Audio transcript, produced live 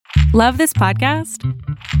Love this podcast?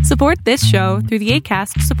 Support this show through the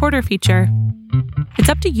Acast supporter feature. It's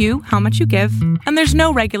up to you how much you give, and there's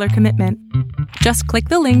no regular commitment. Just click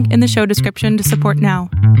the link in the show description to support now.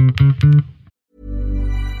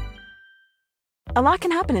 A lot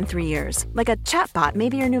can happen in 3 years, like a chatbot may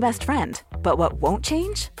be your new best friend. But what won't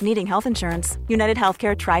change? Needing health insurance. United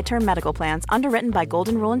Healthcare Tri-Term Medical Plans, underwritten by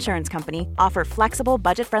Golden Rule Insurance Company, offer flexible,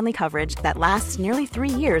 budget-friendly coverage that lasts nearly 3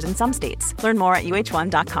 years in some states. Learn more at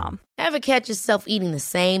uh1.com. Ever catch yourself eating the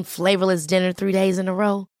same flavorless dinner 3 days in a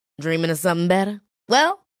row? Dreaming of something better?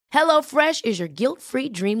 Well, HelloFresh is your guilt-free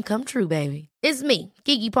dream come true, baby. It's me,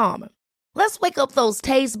 Keke Palmer. Let's wake up those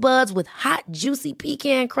taste buds with hot, juicy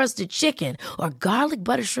pecan-crusted chicken or garlic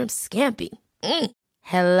butter shrimp scampi.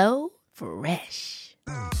 Hello Fresh.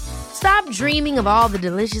 Stop dreaming of all the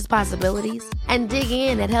delicious possibilities and dig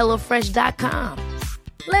in at HelloFresh.com.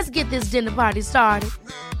 Let's get this dinner party started.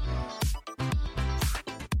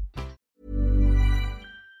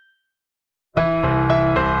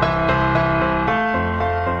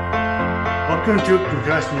 Welcome to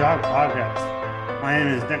Concussion Talk Podcast. My name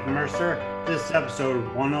is Nick Mercer. This is episode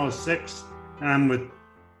 106, and I'm with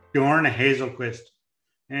Bjorn Hazelquist.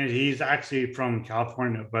 And he's actually from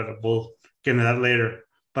California, but we'll get into that later.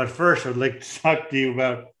 But first, I'd like to talk to you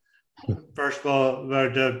about, first of all,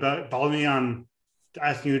 about follow me on,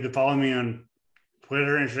 asking you to follow me on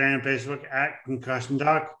Twitter, Instagram, and Facebook at Concussion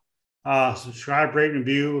Talk. Subscribe, rate, and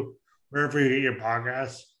review wherever you get your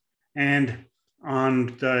podcasts, and on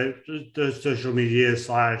the social media /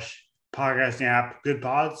 podcasting app, Good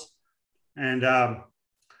Pods. And then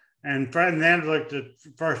I'd like to,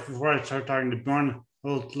 first, before I start talking to Bjorn,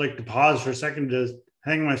 I'd like to pause for a second to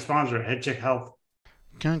thank my sponsor, HeadCheck Health.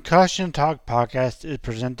 Concussion Talk Podcast is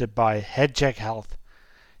presented by HeadCheck Health.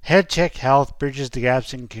 HeadCheck Health bridges the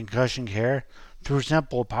gaps in concussion care through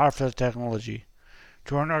simple, powerful technology.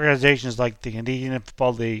 Join organizations like the Canadian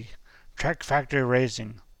Football League, Trek Factory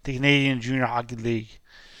Racing, the Canadian Junior Hockey League,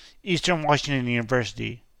 Eastern Washington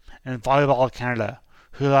University, and Volleyball Canada,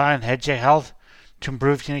 who rely on HeadCheck Health to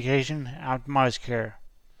improve communication and optimize care.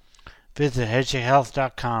 Visit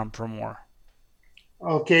headcheckhealth.com for more.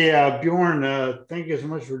 Okay, Bjorn, thank you so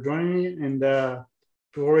much for joining me. And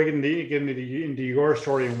before we get into your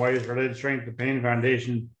story and why you started Strength to Pain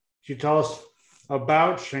Foundation, could you tell us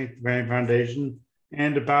about Strength to Pain Foundation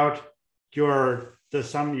and about the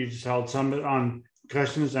summit you just held, summit on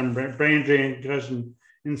concussions and brain injury and concussion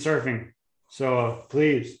in surfing. So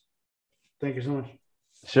please, thank you so much.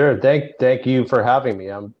 Sure. Thank you for having me.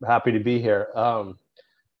 I'm happy to be here.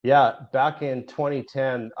 Back in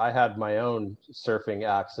 2010, I had my own surfing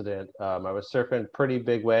accident. I was surfing pretty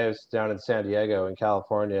big waves down in San Diego in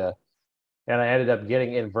California, and I ended up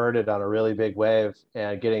getting inverted on a really big wave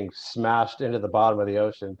and getting smashed into the bottom of the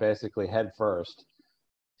ocean, basically head first.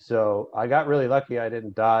 So I got really lucky. I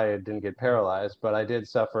didn't die. I didn't get paralyzed, but I did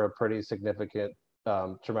suffer a pretty significant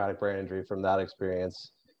traumatic brain injury from that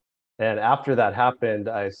experience. And after that happened,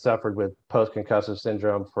 I suffered with post-concussive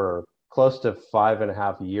syndrome for close to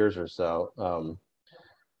 5.5 years or so.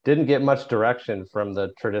 Didn't get much direction from the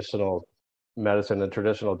traditional medicine and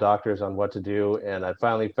traditional doctors on what to do. And I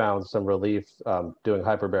finally found some relief doing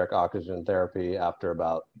hyperbaric oxygen therapy after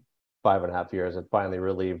about 5.5 years. It finally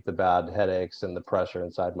relieved the bad headaches and the pressure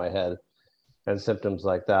inside my head and symptoms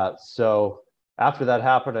like that. So after that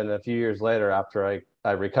happened, and a few years later, after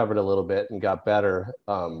I recovered a little bit and got better,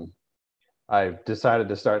 I decided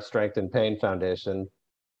to start Strength and Pain Foundation,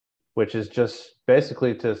 which is just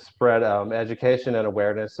basically to spread education and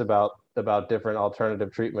awareness about different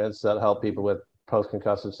alternative treatments that help people with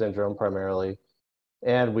post-concussive syndrome primarily.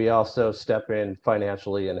 And we also step in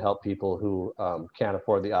financially and help people who can't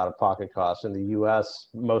afford the out-of-pocket costs. In the US,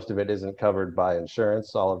 most of it isn't covered by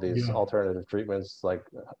insurance, all of these alternative treatments like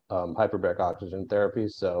hyperbaric oxygen therapy.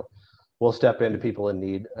 So we'll step into people in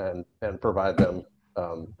need and provide them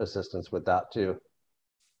assistance with that too.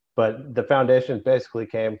 But the foundation basically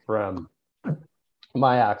came from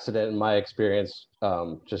my accident and my experience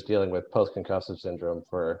just dealing with post-concussive syndrome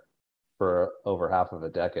for over half of a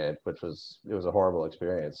decade, it was a horrible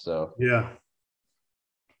experience. So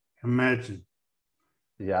imagine.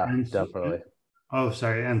 Definitely.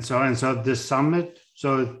 And so this summit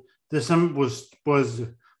was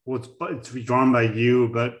it's drawn by you,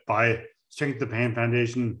 but by Strength to Pain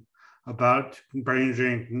Foundation about brain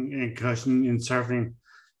injury and concussion in surfing.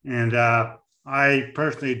 And I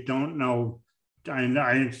personally don't know. I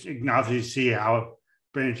obviously see how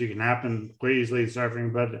brain injury can happen quite easily in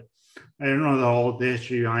surfing, but I don't know the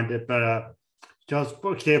history behind it. But just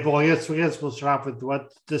okay. Well, I guess we'll start off with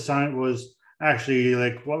what the summit was actually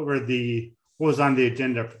like. What was on the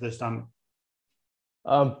agenda for the summit?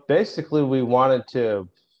 Basically, we wanted to,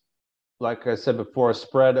 like I said before,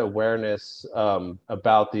 spread awareness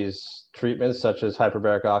about these treatments such as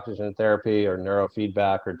hyperbaric oxygen therapy or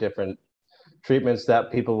neurofeedback or different treatments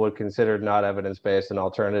that people would consider not evidence-based and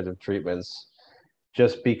alternative treatments,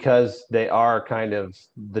 just because they are kind of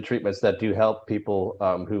the treatments that do help people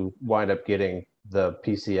who wind up getting the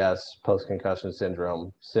PCS, post-concussion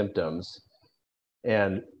syndrome symptoms.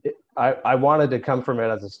 And I wanted to come from it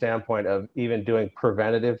as a standpoint of even doing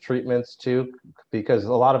preventative treatments too, because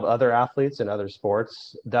a lot of other athletes in other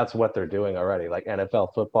sports, that's what they're doing already, like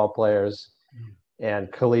NFL football players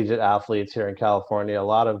and collegiate athletes here in California. A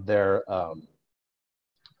lot of their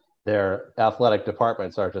athletic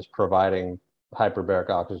departments are just providing hyperbaric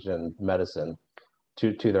oxygen medicine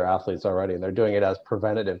to their athletes already, and they're doing it as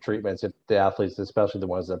preventative treatments if the athletes, especially the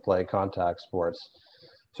ones that play contact sports.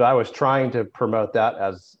 So I was trying to promote that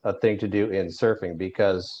as a thing to do in surfing,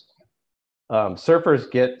 because surfers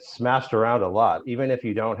get smashed around a lot, even if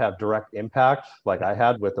you don't have direct impact like I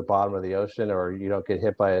had with the bottom of the ocean, or you don't get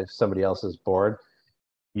hit by somebody else's board.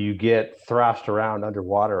 You get thrashed around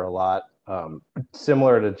underwater a lot,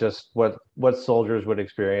 similar to just what soldiers would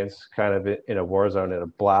experience kind of in a war zone, in a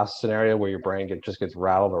blast scenario where your brain just gets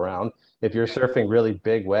rattled around. If you're surfing really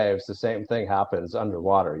big waves, the same thing happens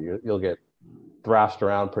underwater. You'll get thrashed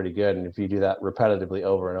around pretty good. And if you do that repetitively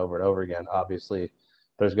over and over and over again, obviously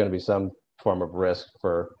there's going to be some form of risk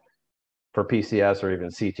for PCS or even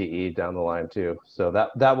CTE down the line too. So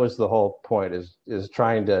that was the whole point, is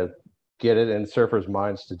trying to get it in surfers'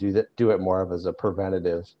 minds to do it more of as a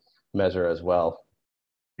preventative measure as well.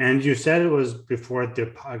 And you said it was before the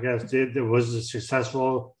podcast it was a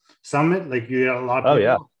successful summit. Like you had a lot of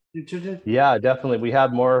people interested. Yeah, definitely. We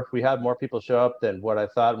had more people show up than what I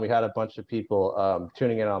thought, and we had a bunch of people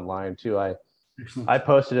tuning in online too. I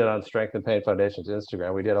posted it on Strength and Pain Foundation's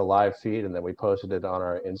Instagram. We did a live feed, and then we posted it on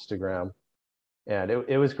our Instagram, and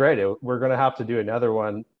it was great. We're going to have to do another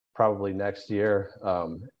one probably next year,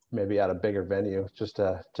 maybe at a bigger venue, just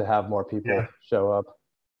to have more people show up.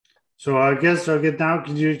 So I guess I'll get down.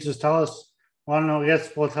 Could you just tell us? Well, no, I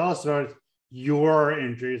guess we'll tell us about your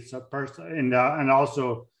injuries first, and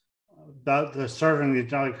also the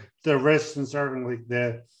surfing, like the risks in surfing, like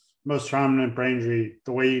the most prominent brain injury,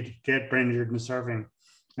 the way you get brain injured in surfing,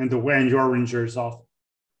 and the way your injury yourself.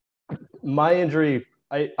 My injury,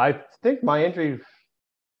 I think my injury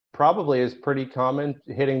probably is pretty common,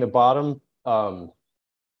 hitting the bottom.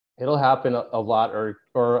 It'll happen a lot,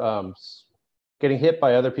 or getting hit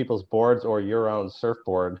by other people's boards or your own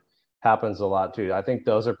surfboard happens a lot too. I think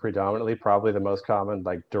those are predominantly probably the most common,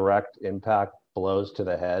 like direct impact blows to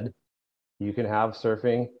the head you can have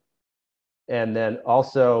surfing. And then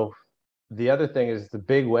also the other thing is the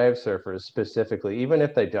big wave surfers specifically, even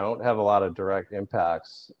if they don't have a lot of direct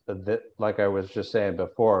impacts, that, like I was just saying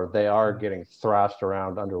before, they are getting thrashed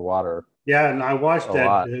around underwater. Yeah, and I watched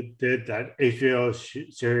that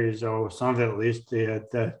HBO series, or some of it at least,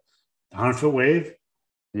 the 100-foot wave.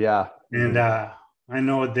 Yeah. And I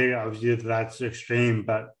know they obviously that's extreme,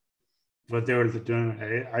 but what they were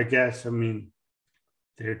doing, I guess, I mean,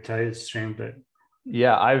 they're tight extreme, but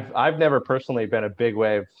yeah, I've never personally been a big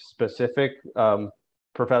wave specific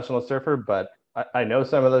professional surfer, but I know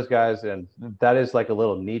some of those guys, and that is like a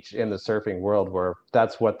little niche in the surfing world where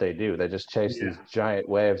that's what they do. They just chase these giant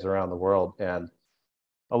waves around the world. And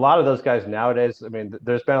a lot of those guys nowadays, I mean,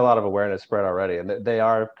 there's been a lot of awareness spread already, and they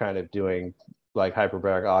are kind of doing like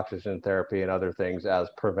hyperbaric oxygen therapy and other things as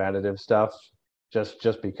preventative stuff,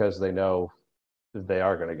 just because they know they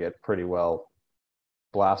are going to get pretty well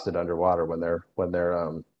blasted underwater when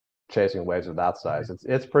they're chasing waves of that size.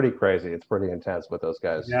 It's pretty crazy. It's pretty intense what those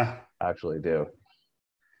guys actually do.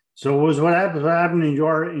 So what happened in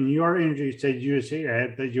your injury? You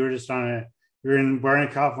said that you were just you're in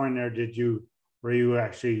California, or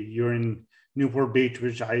you're in Newport Beach,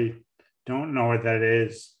 which I don't know what that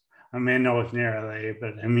is. I may know it's near LA,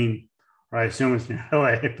 but I mean, or I assume it's near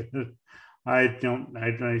LA, but I don't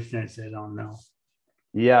know.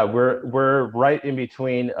 Yeah, we're right in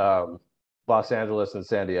between Los Angeles and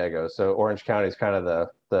San Diego. So Orange County is kind of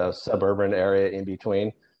the suburban area in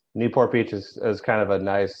between. Newport Beach is kind of a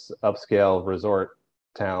nice upscale resort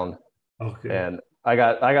town. Okay. And I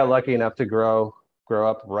got lucky enough to grow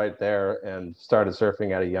up right there and started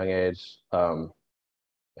surfing at a young age,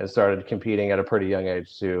 and started competing at a pretty young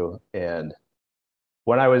age too. And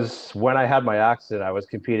when I had my accident, I was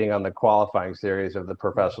competing on the qualifying series of the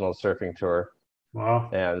professional surfing tour. Wow.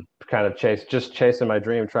 And kind of chasing my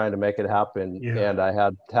dream, trying to make it happen. Yeah. And I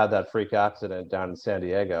had that freak accident down in San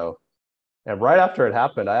Diego, And right after it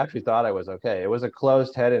happened, I actually thought I was okay. It was a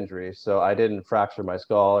closed head injury, so I didn't fracture my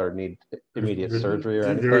skull or need immediate surgery or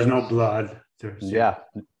anything. There was no blood. Yeah,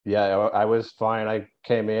 I was fine. I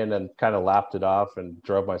came in and kind of laughed it off and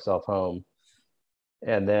drove myself home.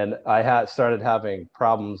 And then I started having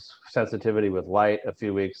problems, sensitivity with light a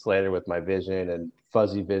few weeks later with my vision and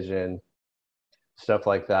fuzzy vision, stuff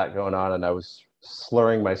like that going on. And I was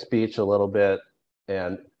slurring my speech a little bit.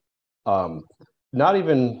 And not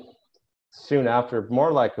even soon after,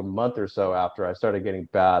 more like a month or so after, I started getting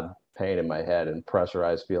bad pain in my head and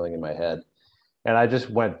pressurized feeling in my head. And I just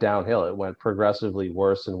went downhill. It went progressively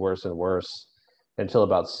worse and worse and worse until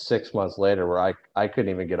about 6 months later, where I couldn't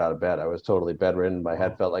even get out of bed. I was totally bedridden. My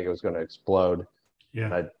head felt like it was going to explode.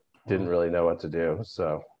 Yeah. I didn't really know what to do.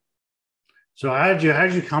 So how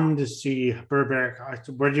did you come to see hyperbaric?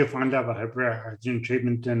 Where did you find out about hyperbaric oxygen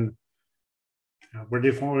treatment? And where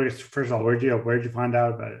did you find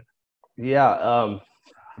out about it? Yeah.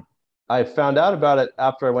 I found out about it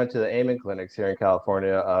after I went to the Amen clinics here in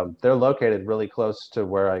California. They're located really close to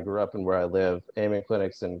where I grew up and where I live. Amen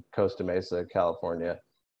clinics in Costa Mesa, California.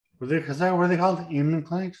 Were they called Amen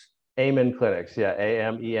clinics? Amen clinics, yeah,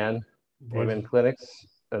 AMEN. Amen clinics,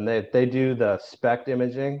 and they do the SPECT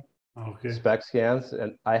imaging, SPECT scans,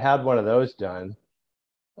 and I had one of those done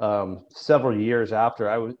several years after.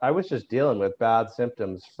 I was just dealing with bad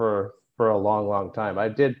symptoms for a long time. I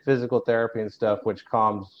did physical therapy and stuff, which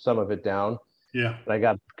calmed some of it down. Yeah. And I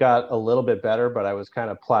got a little bit better, but I was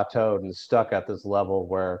kind of plateaued and stuck at this level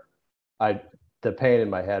where the pain in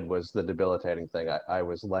my head was the debilitating thing. I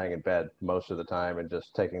was laying in bed most of the time and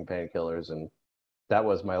just taking painkillers, and that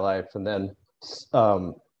was my life. And then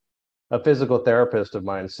a physical therapist of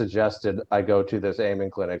mine suggested I go to this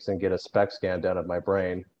Amen clinics and get a SPECT scan done of my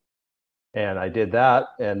brain. And I did that,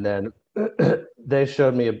 and then they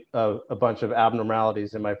showed me a bunch of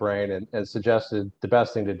abnormalities in my brain and suggested the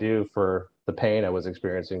best thing to do for the pain I was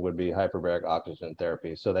experiencing would be hyperbaric oxygen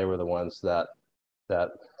therapy. So they were the ones that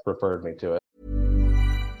referred me to it.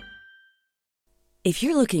 If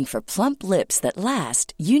you're looking for plump lips that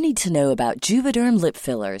last, you need to know about Juvederm lip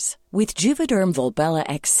fillers. With Juvederm Volbella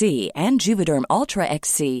XC and Juvederm Ultra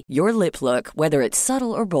XC, your lip look, whether it's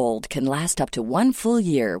subtle or bold, can last up to 1 full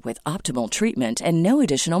year with optimal treatment and no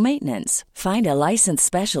additional maintenance. Find a licensed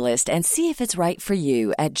specialist and see if it's right for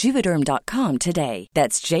you at Juvederm.com today.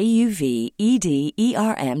 That's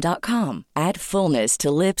JUVEDERM.com. Add fullness to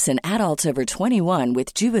lips in adults over 21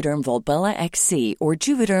 with Juvederm Volbella XC or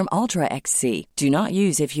Juvederm Ultra XC. Do not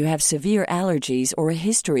use if you have severe allergies or a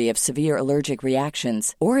history of severe allergic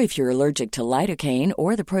reactions, or if you're allergic to lidocaine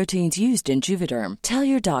or the proteins used in Juvederm. Tell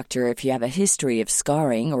your doctor if you have a history of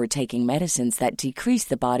scarring or taking medicines that decrease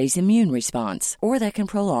the body's immune response or that can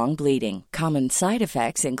prolong bleeding. Common side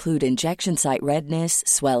effects include injection site redness,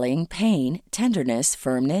 swelling, pain, tenderness,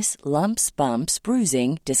 firmness, lumps, bumps,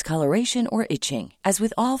 bruising, discoloration, or itching. As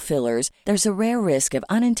with all fillers, there's a rare risk of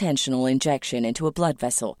unintentional injection into a blood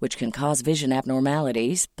vessel, which can cause vision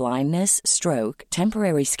abnormalities, blindness, stroke,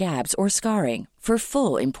 temporary scabs, or scarring. For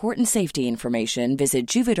full, important safety information, visit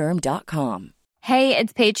Juvederm.com. Hey,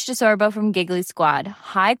 it's Paige DeSorbo from Giggly Squad.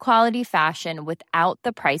 High quality fashion without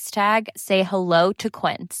the price tag. Say hello to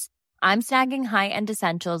Quince. I'm snagging high-end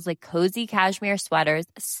essentials like cozy cashmere sweaters,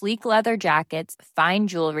 sleek leather jackets, fine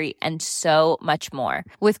jewelry, and so much more.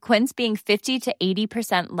 With Quince being 50 to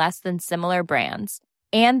 80% less than similar brands.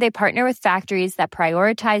 And they partner with factories that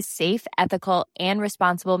prioritize safe, ethical, and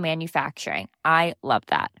responsible manufacturing. I love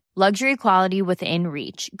that. Luxury quality within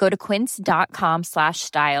reach. Go to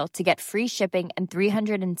quince.com/style to get free shipping and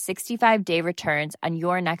 365-day returns on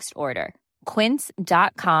your next order.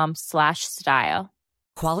 Quince.com/style.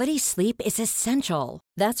 Quality sleep is essential.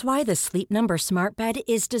 That's why the Sleep Number Smart Bed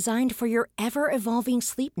is designed for your ever-evolving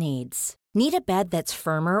sleep needs. Need a bed that's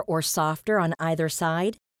firmer or softer on either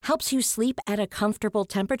side? Helps you sleep at a comfortable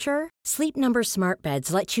temperature? Sleep Number Smart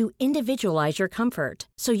Beds let you individualize your comfort,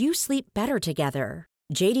 so you sleep better together.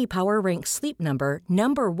 J.D. Power ranks Sleep Number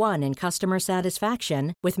number 1 in customer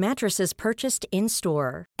satisfaction with mattresses purchased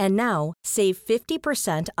in-store. And now, save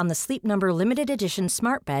 50% on the Sleep Number Limited Edition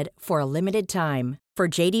Smart Bed for a limited time. For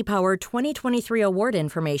J.D. Power 2023 award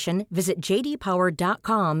information, visit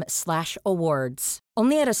jdpower.com/awards.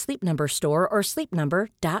 Only at a Sleep Number store or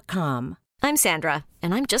sleepnumber.com. I'm Sandra,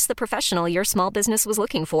 and I'm just the professional your small business was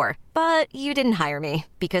looking for. But you didn't hire me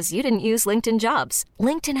because you didn't use LinkedIn Jobs.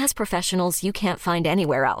 LinkedIn has professionals you can't find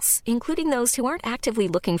anywhere else, including those who aren't actively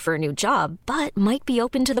looking for a new job, but might be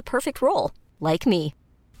open to the perfect role, like me.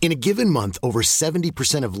 In a given month, over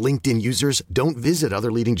 70% of LinkedIn users don't visit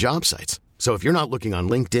other leading job sites. So if you're not looking on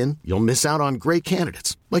LinkedIn, you'll miss out on great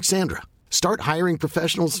candidates, like Sandra. Start hiring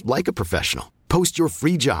professionals like a professional. Post your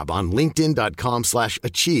free job on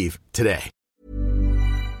linkedin.com/achieve today.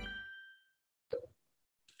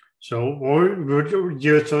 So,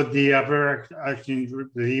 so do you ever actually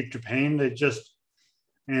relieve the pain that just,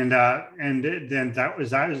 and then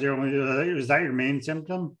was that your main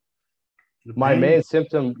symptom? My main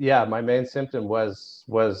symptom was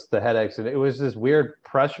the headaches, and it was this weird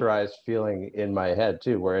pressurized feeling in my head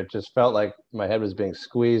too, where it just felt like my head was being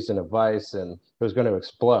squeezed in a vice and it was going to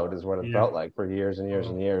explode, is what it felt like for years and years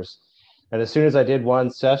and years. And as soon as I did one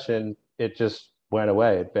session, it just went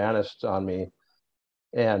away. It vanished on me.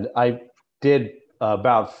 And I did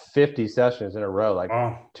about 50 sessions in a row, like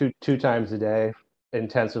two times a day,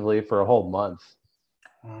 intensively for a whole month.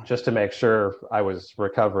 Just to make sure I was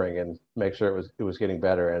recovering and make sure it was getting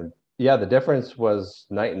better. And yeah, the difference was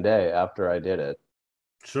night and day after I did it.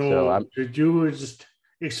 So could you just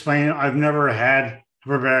explain? I've never had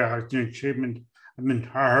hyperbaric treatment. I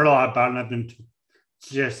heard a lot about it, and I've been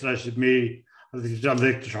suggested I should I'd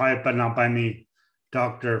like to try it, but not by any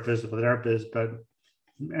doctor or physical therapist. But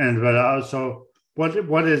also,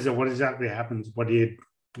 what is it? What exactly happens? What do you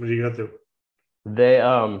go through?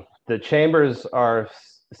 The chambers are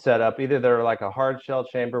set up, either they're like a hard shell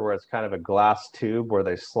chamber where it's kind of a glass tube where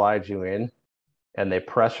they slide you in and they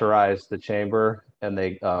pressurize the chamber, and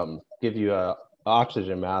they give you a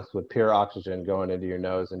oxygen mask with pure oxygen going into your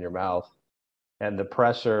nose and your mouth, and the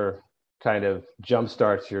pressure kind of jump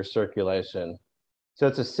starts your circulation. So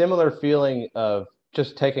it's a similar feeling of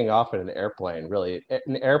just taking off in an airplane. Really,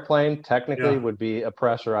 an airplane technically would be a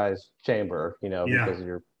pressurized chamber,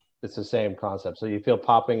 because it's the same concept. So you feel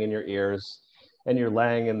popping in your ears, and you're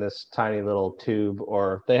laying in this tiny little tube,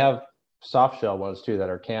 or they have soft shell ones too that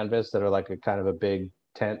are canvas, that are like a kind of a big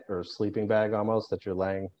tent or sleeping bag almost, that you're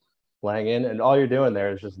laying in. And all you're doing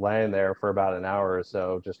there is just laying there for about an hour or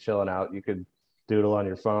so, just chilling out. You could doodle on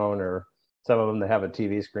your phone, or some of them, they have a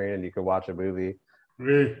TV screen and you could watch a movie.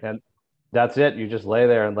 Really? And that's it. You just lay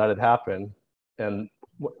there and let it happen. And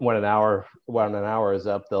when an hour is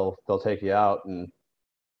up, they'll take you out. And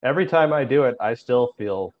every time I do it, I still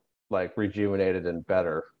feel like rejuvenated and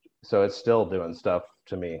better. So it's still doing stuff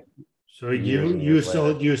to me. So you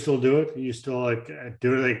still do it? You still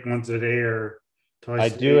do it like once a day or twice? I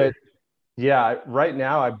do it. Yeah. Right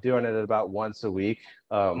now I'm doing it about once a week.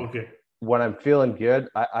 Okay. When I'm feeling good,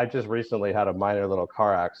 I just recently had a minor little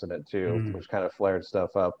car accident too, which kind of flared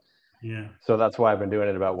stuff up. Yeah. So that's why I've been doing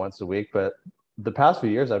it about once a week. But the past few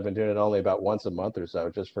years, I've been doing it only about once a month or so,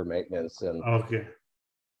 just for maintenance. And okay.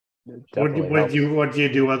 What do you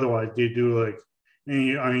do otherwise? Do you do do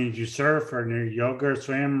you surf or do yoga or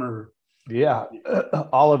swim or? Yeah,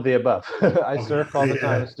 all of the above. I surf all the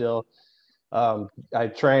time still. I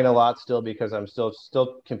train a lot still because I'm still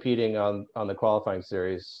competing on the qualifying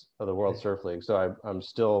series of the World Surf League. So I'm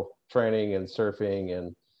still training and surfing,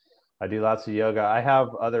 and I do lots of yoga. I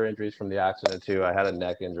have other injuries from the accident too. I had a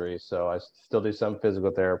neck injury, so I still do some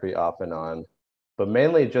physical therapy off and on, but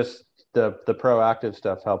mainly just the proactive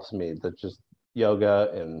stuff helps me. Just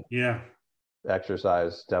yoga and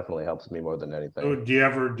exercise definitely helps me more than anything. So do you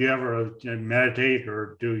ever meditate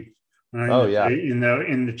or do?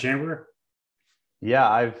 In the chamber?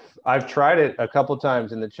 Yeah, I've tried it a couple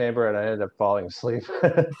times in the chamber, and I ended up falling asleep.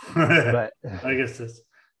 But I guess this.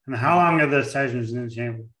 And how long are the sessions in the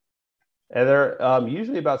chamber? And they're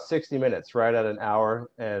usually about 60 minutes, right at an hour,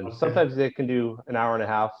 and sometimes they can do an hour and a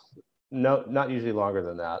half. No, not usually longer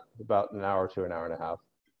than that. About an hour to an hour and a half.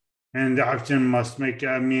 And the oxygen must make.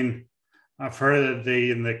 I mean, I've heard that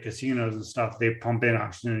in the casinos and stuff, they pump in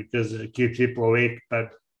oxygen because it keeps people awake.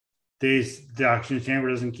 But the oxygen chamber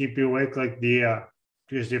doesn't keep you awake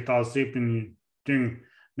because you fall asleep and you're doing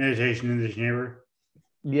meditation in the chamber.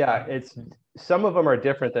 Yeah, some of them are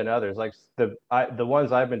different than others. Like the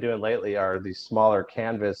ones I've been doing lately are these smaller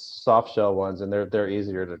canvas soft shell ones, and they're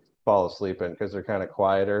easier to fall asleep in because they're kind of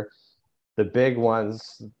quieter. The big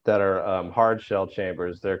ones that are hard shell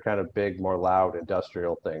chambers, they're kind of big, more loud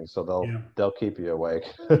industrial things. So they'll keep you awake.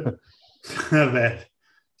 I bet.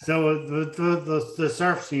 So the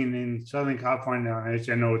surf scene in Southern California,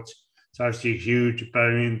 I know it's obviously huge, but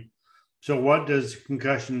I mean, so what does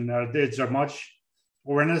concussion? Is there much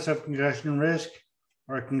awareness of concussion risk,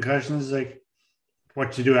 or concussions like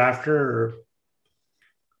what to do after? Or?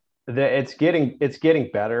 It's getting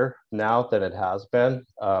better now than it has been.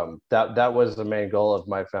 That was the main goal of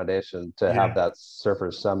my foundation, to have that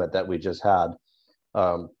Surfers Summit that we just had.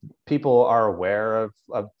 People are aware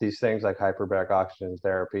of these things like hyperbaric oxygen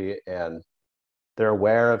therapy, and they're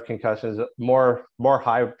aware of concussions. More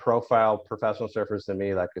high profile professional surfers than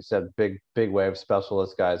me, like I said, big wave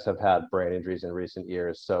specialist guys have had brain injuries in recent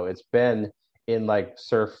years. So it's been in like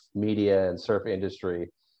surf media and surf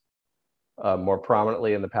industry more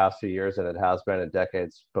prominently in the past few years than it has been in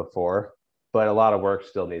decades before. But a lot of work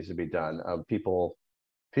still needs to be done. People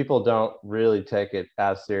don't really take it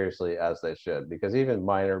as seriously as they should, because even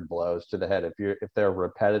minor blows to the head, if they're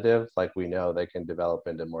repetitive, like we know, they can develop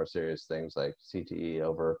into more serious things like CTE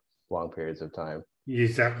over long periods of time.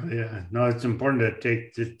 Exactly. Yeah. No, it's important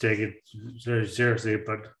to take it very seriously,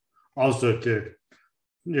 but also to,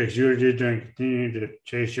 if you're doing, continue to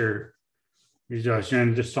chase you're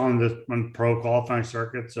just on this one pro qualifying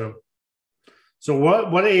circuit. So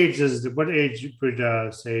what age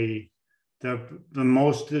would say the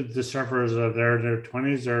most of the surfers are there in their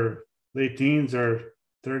 20s or late teens or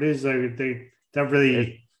 30s? Like that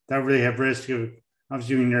really have risk of,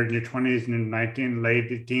 obviously when you're in your 20s and 19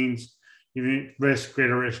 late teens, you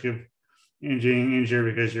greater risk of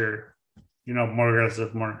injury because you're more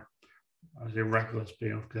aggressive, more reckless,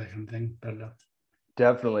 that kind of thing. But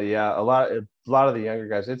definitely, yeah, a lot of the younger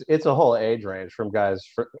guys, it's a whole age range from guys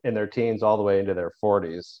in their teens all the way into their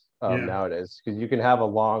 40s nowadays, because you can have a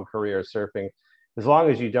long career surfing as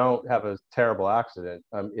long as you don't have a terrible accident.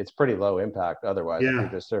 It's pretty low impact otherwise. If you're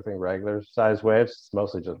just surfing regular size waves, it's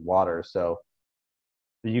mostly just water, so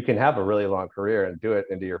you can have a really long career and do it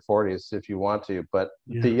into your 40s if you want to. But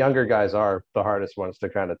the younger guys are the hardest ones to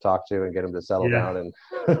kind of talk to and get them to settle down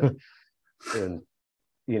and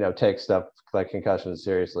take stuff like concussions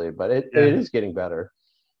seriously. But it is getting better.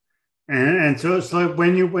 And so it's like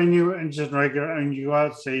when you and just regular and you go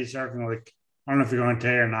out, say surfing, like I don't know if you're going to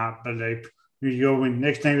tell you or not, but like you go when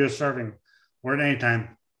next time you're surfing or at any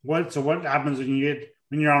time, what happens when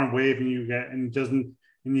you're on a wave and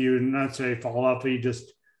you not say fall off, but you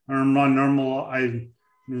just run normal.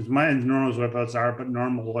 My normal wipeouts are, but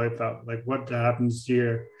normal wipeout. Like what happens to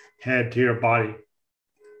your head, to your body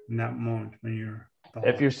in that moment when you're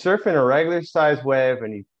if you're surfing a regular size wave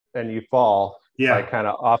and you fall, like kind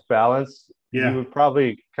of off balance, you would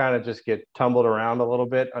probably kind of just get tumbled around a little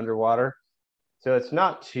bit underwater. So it's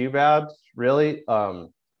not too bad, really.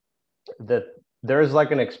 That there's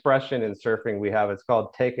like an expression in surfing we have. It's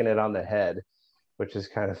called taking it on the head, which is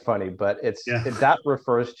kind of funny, but that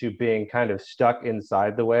refers to being kind of stuck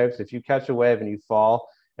inside the waves. If you catch a wave and you fall,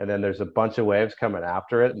 and then there's a bunch of waves coming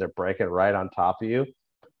after it and they're breaking right on top of you,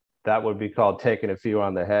 that would be called taking a few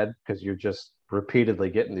on the head, because you're just repeatedly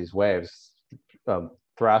getting these waves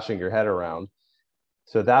thrashing your head around.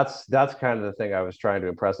 So that's kind of the thing I was trying to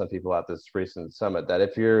impress on people at this recent summit, that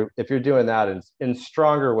if you're doing that in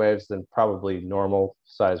stronger waves than probably normal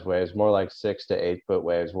size waves, more like 6 to 8 foot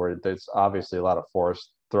waves, where there's obviously a lot of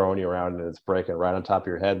force throwing you around and it's breaking right on top of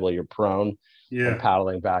your head while you're prone and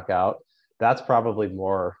paddling back out, that's probably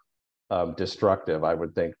more destructive, I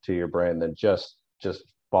would think, to your brain than just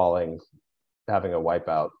falling, having a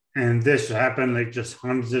wipeout. And this happened like just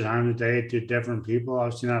hundreds of times a day to different people.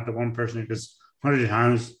 Obviously not to one person, because hundreds of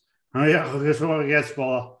times. How many times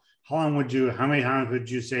would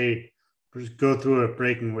you say just go through a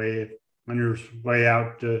breaking wave on your way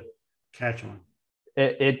out to catch one?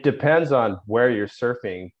 It depends on where you're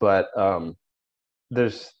surfing, but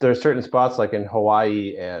there's certain spots like in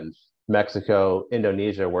Hawaii and Mexico,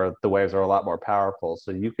 Indonesia, where the waves are a lot more powerful.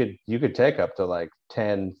 So you could take up to like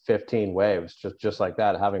 10, 15 waves just like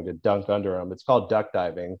that, having to dunk under them. It's called duck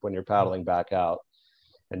diving when you're paddling back out.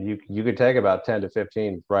 And you could take about 10 to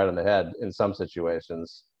 15 right on the head in some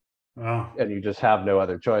situations. Wow. And you just have no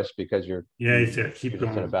other choice because you're just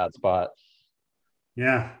in a bad spot.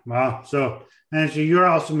 Yeah. Wow. So you're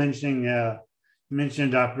also mentioning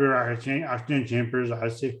Doppler oxygen chambers,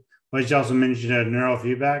 obviously, but you also mentioned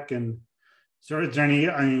neurofeedback. And so is there any,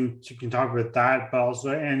 you can talk about that, but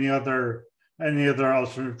also any other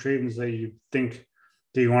alternative treatments that you think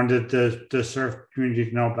that you wanted the surf community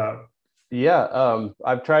to know about? Yeah,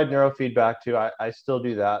 I've tried neurofeedback too. I still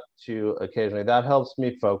do that too occasionally. That helps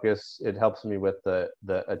me focus. It helps me with the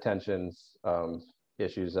attention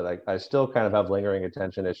issues that I still kind of have lingering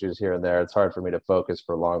attention issues here and there. It's hard for me to focus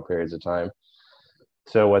for long periods of time.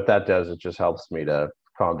 So what that does, it just helps me to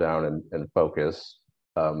calm down and focus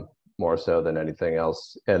more so than anything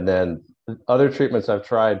else. And then other treatments I've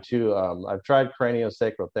tried too. I've tried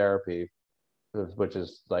craniosacral therapy, which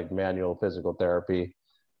is like manual physical therapy.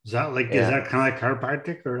 Is that kind of like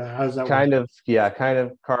chiropractic, or how's that? Kind of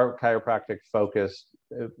chiropractic focus,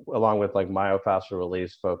 along with like myofascial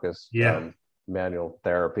release focus, manual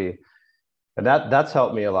therapy, and that's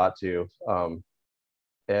helped me a lot too.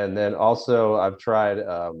 And then also I've tried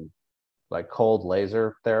like cold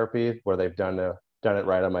laser therapy, where they've done done it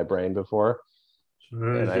right on my brain before. So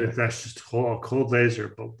that's just a cold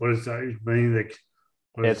laser. But what does that mean? Like,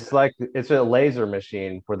 it's a laser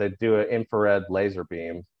machine where they do an infrared laser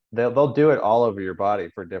beam. They'll do it all over your body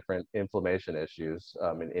for different inflammation issues,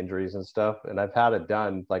 and injuries and stuff. And I've had it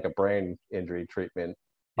done like a brain injury treatment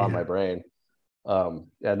on my brain. And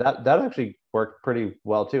that actually worked pretty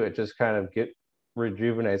well too. It just kind of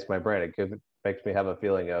rejuvenates my brain. Makes me have a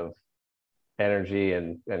feeling of energy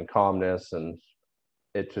and calmness, and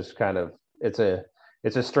it just kind of it's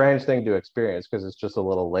a strange thing to experience because it's just a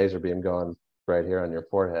little laser beam going right here on your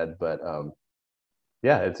forehead. But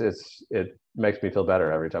yeah, it makes me feel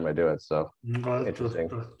better every time I do it. So interesting.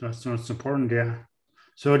 That's what's important. Yeah.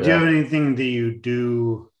 So do you have anything that you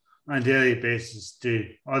do on a daily basis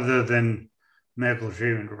other than medical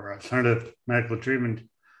treatment or alternative medical treatment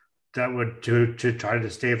that would to try to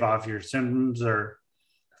stave off your symptoms or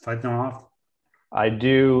fight them off? I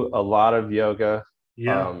do a lot of yoga.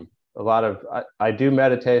 Yeah. I do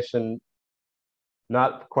meditation,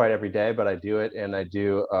 not quite every day, but I do it. And I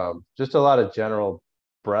do just a lot of general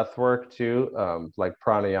breath work too, like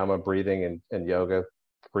pranayama breathing and yoga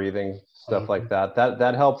breathing, stuff like that.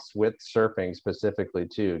 That helps with surfing specifically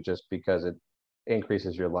too, just because it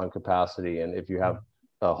increases your lung capacity. And if you have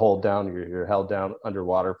a hold down, you're held down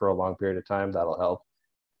underwater for a long period of time, that'll help.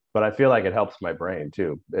 But I feel like it helps my brain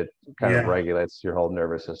too. It kind of regulates your whole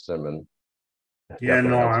nervous system. And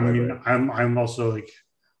I'm also like,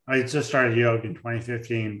 I just started yoga in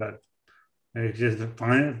 2015, but it's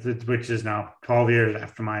just which is now 12 years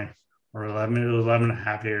after or 11 and a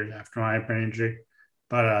half years after my brain injury.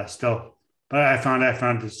 But I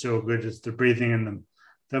found it so good, just the breathing and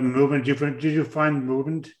the movement. Did you find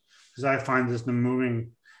movement? Because I find this the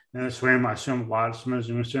moving and the swim. I swim a lot.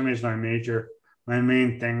 Swimming is my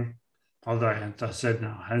main thing. Although I said no,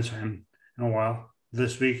 I haven't swam in a while.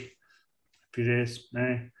 This week, a few days,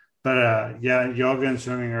 maybe. But yoga and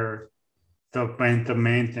swimming are the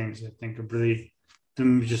main things I think are really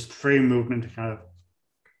just free movement to kind of.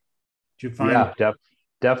 Do you find? Yeah,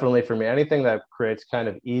 definitely for me. Anything that creates kind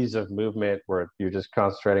of ease of movement where you're just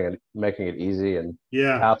concentrating and making it easy and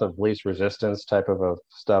path of least resistance type of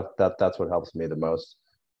stuff. That's what helps me the most.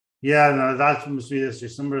 Yeah, no, that must be this.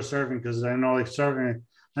 Similar to surfing because I know like surfing.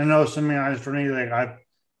 I know something for me like I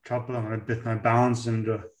trouble a bit my balance and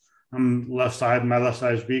I'm my left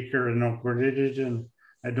side is weaker and no coordinated and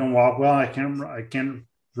I don't walk well. I can't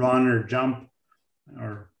run or jump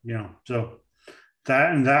or so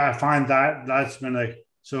that I find that's been like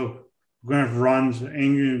so going for runs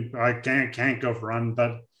and I can't go for run,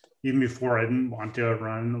 but even before I didn't want to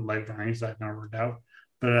run like running, so that never worked out.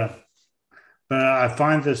 But I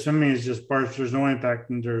find that swimming is just parts. There's no impact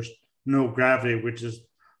and there's no gravity, which is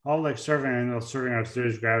all like surfing. I know surfing has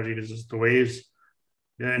serious gravity because it's the waves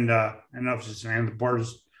and obviously and the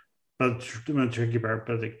boards. But the tricky part,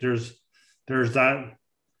 but like there's that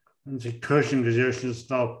it's a cushion because the ocean is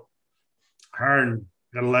still hard and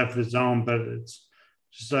got a life of its own, but it's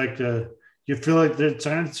just like you feel like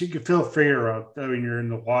you can feel freer out when you're in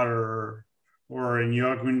the water or in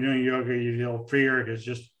yoga. When you're doing yoga, you feel freer because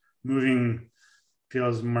just moving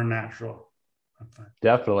feels more natural.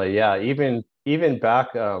 Definitely, yeah. Even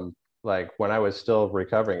back like when I was still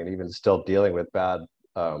recovering and even still dealing with bad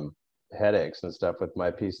headaches and stuff with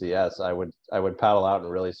my PCS, I would paddle out in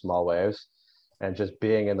really small waves and just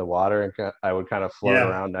being in the water and I would kind of float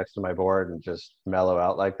around next to my board and just mellow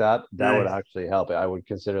out like that. That would actually help. I would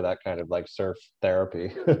consider that kind of like surf therapy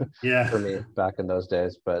for me back in those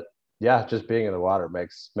days. But yeah, just being in the water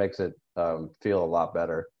makes it feel a lot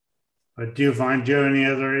better. But do you have any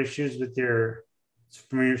other issues with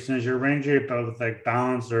since your ranger, but with like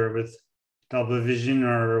balance or with double vision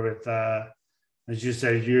or with as you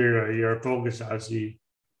said, your focus obviously?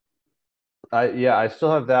 I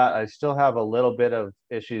still have that. I still have a little bit of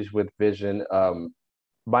issues with vision.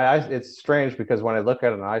 My eyes, it's strange because when I look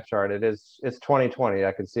at an eye chart, it's 2020.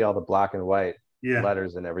 I can see all the black and white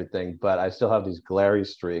letters and everything, but I still have these glary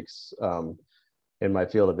streaks in my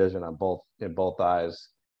field of vision in both eyes.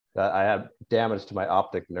 That I have damage to my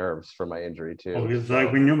optic nerves from my injury too. Oh, it's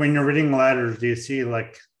like when you're reading letters, do you see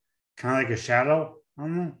like kind of like a shadow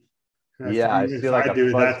on them? I see like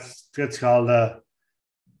a fuzz. That's called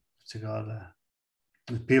what's it called?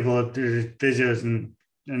 People that do videos and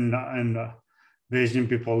vision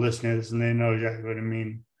people listening to this and they know exactly what I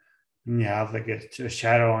mean. When you have like a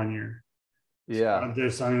shadow on your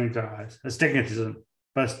there's something like that. Astigmatism,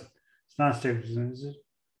 but it's not astigmatism, is it?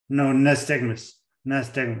 No, nystagmus.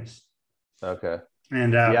 Okay.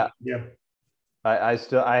 And I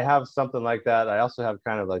have something like that. I also have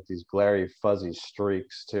kind of like these glary fuzzy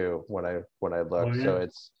streaks too when I look. So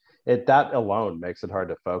that alone makes it hard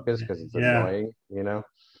to focus because it's annoying,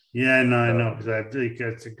 Yeah, no, I know, because I think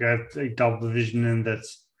it's got a double vision, and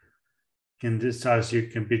this obviously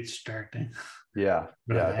can be distracting. Yeah,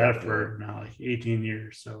 but I had it for now like 18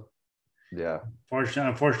 years, so yeah.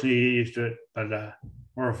 Unfortunately, you get used to it, but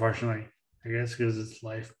or unfortunately, I guess, because it's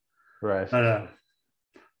life. Right. But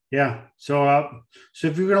yeah. So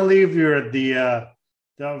if you're gonna leave, you're at the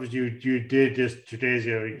that was you did just 2 days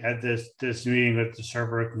ago. You had this meeting with the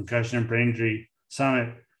Surfer Concussion and Brain Injury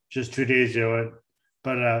Summit just 2 days ago.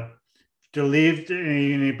 But to leave to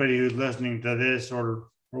anybody who's listening to this or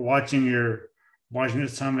watching the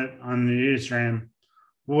summit on the Instagram,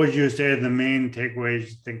 what would you say are the main takeaways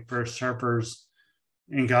you think for surfers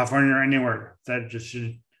in California or anywhere that just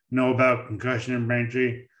should know about concussion and brain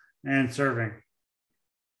injury and surfing?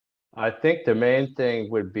 I think the main thing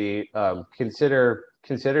would be consider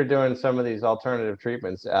doing some of these alternative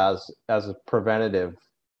treatments as a preventative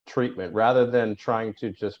treatment rather than trying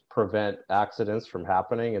to just prevent accidents from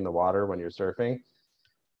happening in the water when you're surfing.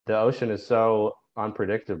 The ocean is so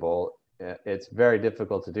unpredictable. It's very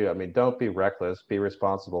difficult to do. I mean, don't be reckless, be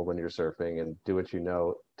responsible when you're surfing and do what you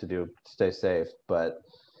know to do to stay safe. But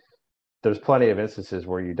there's plenty of instances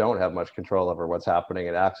where you don't have much control over what's happening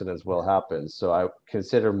and accidents will happen. So I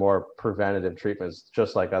consider more preventative treatments,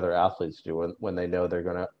 just like other athletes do when they know they're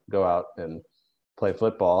going to go out and play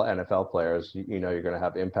football. NFL players, you know, you're going to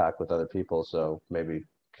have impact with other people. So maybe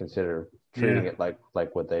consider treating it like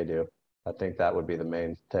what they do. I think that would be the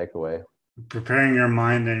main takeaway. Preparing your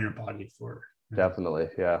mind and your body for it. Definitely,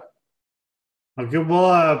 yeah. Okay,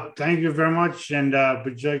 well, thank you very much. And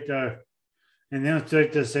would you like anything else you'd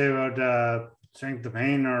like to say about Strength to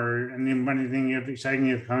Pain or anything exciting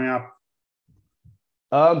you have coming up?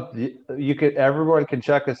 Everyone can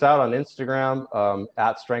check us out on Instagram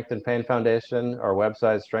at Strength and Pain Foundation. Our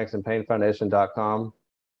website is strengthandpainfoundation.com.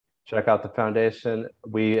 Check out the foundation.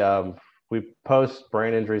 We post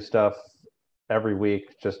brain injury stuff every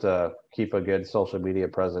week just to keep a good social media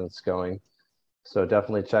presence going. So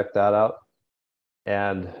definitely check that out.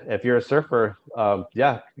 And if you're a surfer,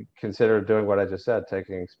 consider doing what I just said,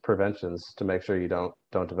 taking preventions to make sure you don't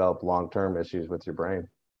develop long-term issues with your brain.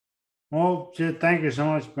 Well, thank you so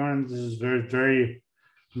much, Bjorn. This is very, very,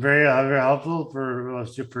 very, very helpful for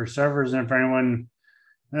surfers and for anyone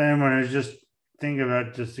who's just thinking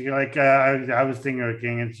about I was thinking about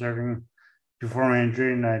getting into surfing before my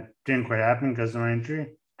injury, and that didn't quite happen because of my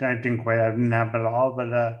injury. That didn't happen at all,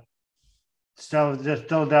 but still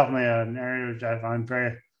definitely an area which I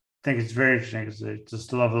think it's very interesting because it's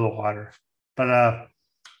just love of the water. But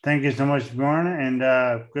thank you so much, Bjorn, and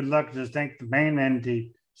good luck to Strength to Pain and to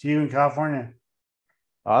see you in California.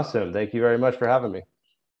 Awesome. Thank you very much for having me.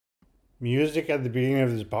 Music at the beginning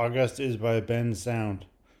of this podcast is by Ben Sound.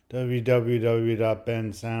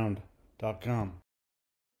 www.bensound.com.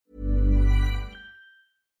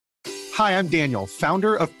 Hi, I'm Daniel,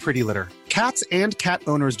 founder of Pretty Litter. Cats and cat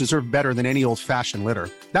owners deserve better than any old-fashioned litter.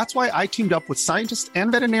 That's why I teamed up with scientists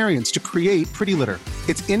and veterinarians to create Pretty Litter.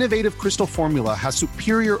 Its innovative crystal formula has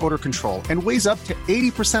superior odor control and weighs up to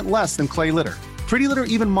 80% less than clay litter. Pretty Litter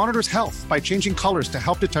even monitors health by changing colors to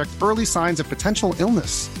help detect early signs of potential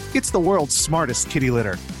illness. It's the world's smartest kitty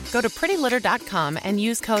litter. Go to prettylitter.com and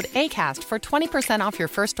use code ACAST for 20% off your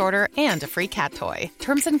first order and a free cat toy.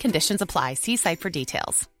 Terms and conditions apply. See site for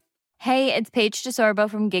details. Hey, it's Paige DeSorbo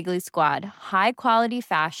from Giggly Squad. High quality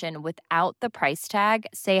fashion without the price tag.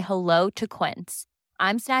 Say hello to Quince.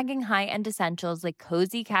 I'm snagging high-end essentials like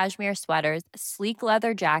cozy cashmere sweaters, sleek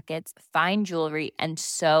leather jackets, fine jewelry, and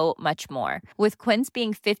so much more. With Quince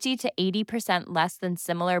being 50 to 80% less than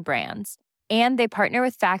similar brands. And they partner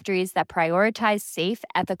with factories that prioritize safe,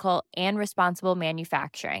 ethical, and responsible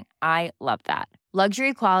manufacturing. I love that.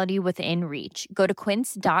 Luxury quality within reach. Go to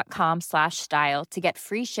quince.com/style to get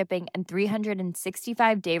free shipping and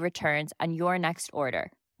 365-day returns on your next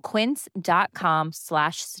order.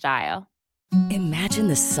 Quince.com/style. Imagine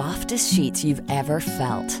the softest sheets you've ever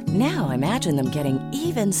felt. Now imagine them getting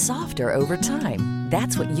even softer over time.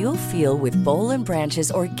 That's what you'll feel with Boll &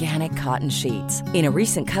 Branch's organic cotton sheets. In a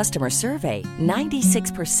recent customer survey,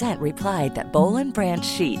 96% replied that Boll & Branch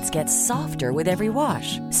sheets get softer with every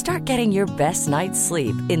wash. Start getting your best night's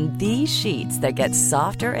sleep in these sheets that get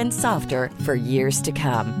softer and softer for years to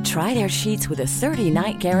come. Try their sheets with a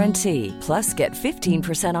 30-night guarantee. Plus, get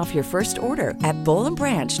 15% off your first order at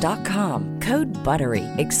bollandbranch.com. Code BUTTERY.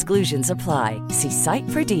 Exclusions apply. See site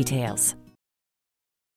for details.